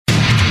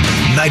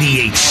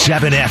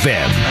98.7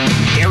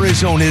 FM,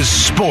 Arizona's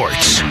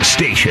sports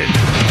station.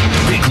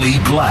 Bickley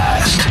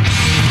Blast.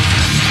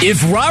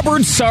 If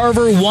Robert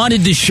Sarver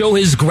wanted to show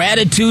his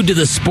gratitude to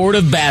the sport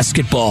of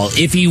basketball,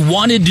 if he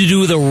wanted to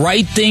do the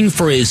right thing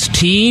for his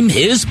team,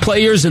 his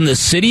players, in the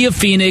city of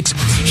Phoenix,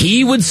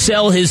 he would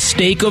sell his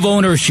stake of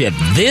ownership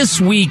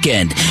this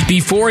weekend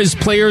before his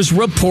players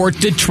report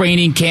to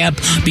training camp,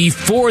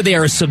 before they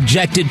are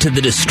subjected to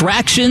the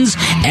distractions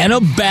and a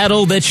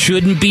battle that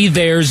shouldn't be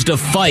theirs to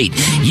fight.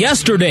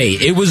 Yesterday,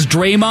 it was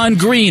Draymond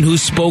Green who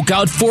spoke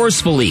out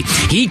forcefully.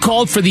 He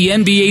called for the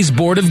NBA's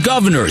Board of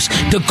Governors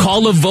to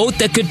call a vote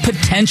that could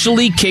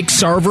potentially kick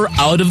Sarver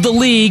out of the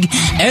league,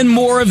 and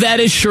more of that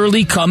is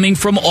surely coming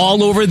from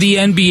all over the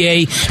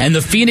NBA, and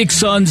the Phoenix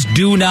Suns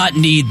do not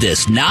need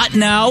this. Not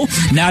now,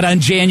 not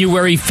on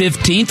January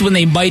 15th when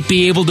they might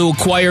be able to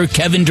acquire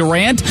Kevin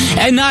Durant,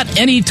 and not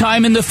any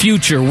time in the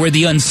future where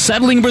the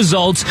unsettling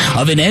results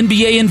of an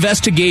NBA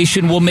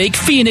investigation will make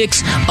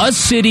Phoenix a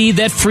city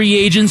that free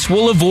agents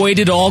will avoid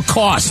at all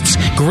costs.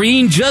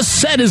 Green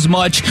just said as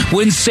much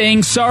when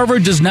saying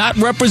Sarver does not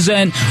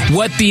represent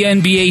what the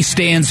NBA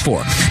stands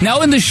for.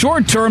 Now, in the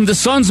short term, the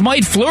Suns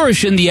might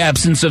flourish in the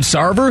absence of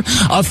Sarver.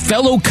 A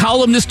fellow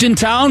columnist in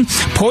town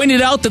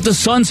pointed out that the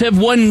Suns have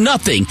won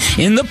nothing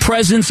in the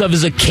presence of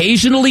his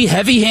occasionally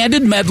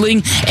heavy-handed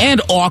meddling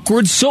and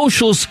awkward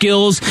social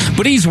skills,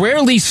 but he's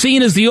rarely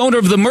seen as the owner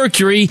of the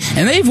Mercury,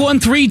 and they've won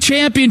 3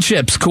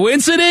 championships.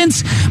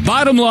 Coincidence?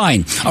 Bottom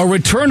line, a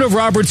return of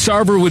Robert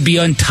Sarver would be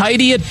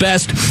untidy at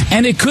best,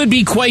 and it could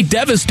be quite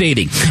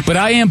devastating. But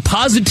I am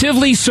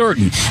positively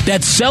certain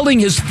that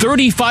selling his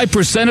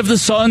 35% of the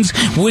Suns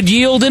would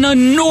yield an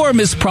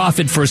enormous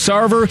profit for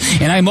Sarver,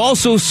 and I'm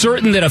also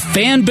certain that a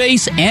fan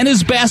base and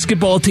his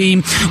basketball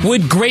team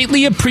would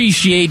greatly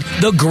appreciate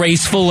the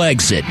graceful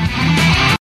exit.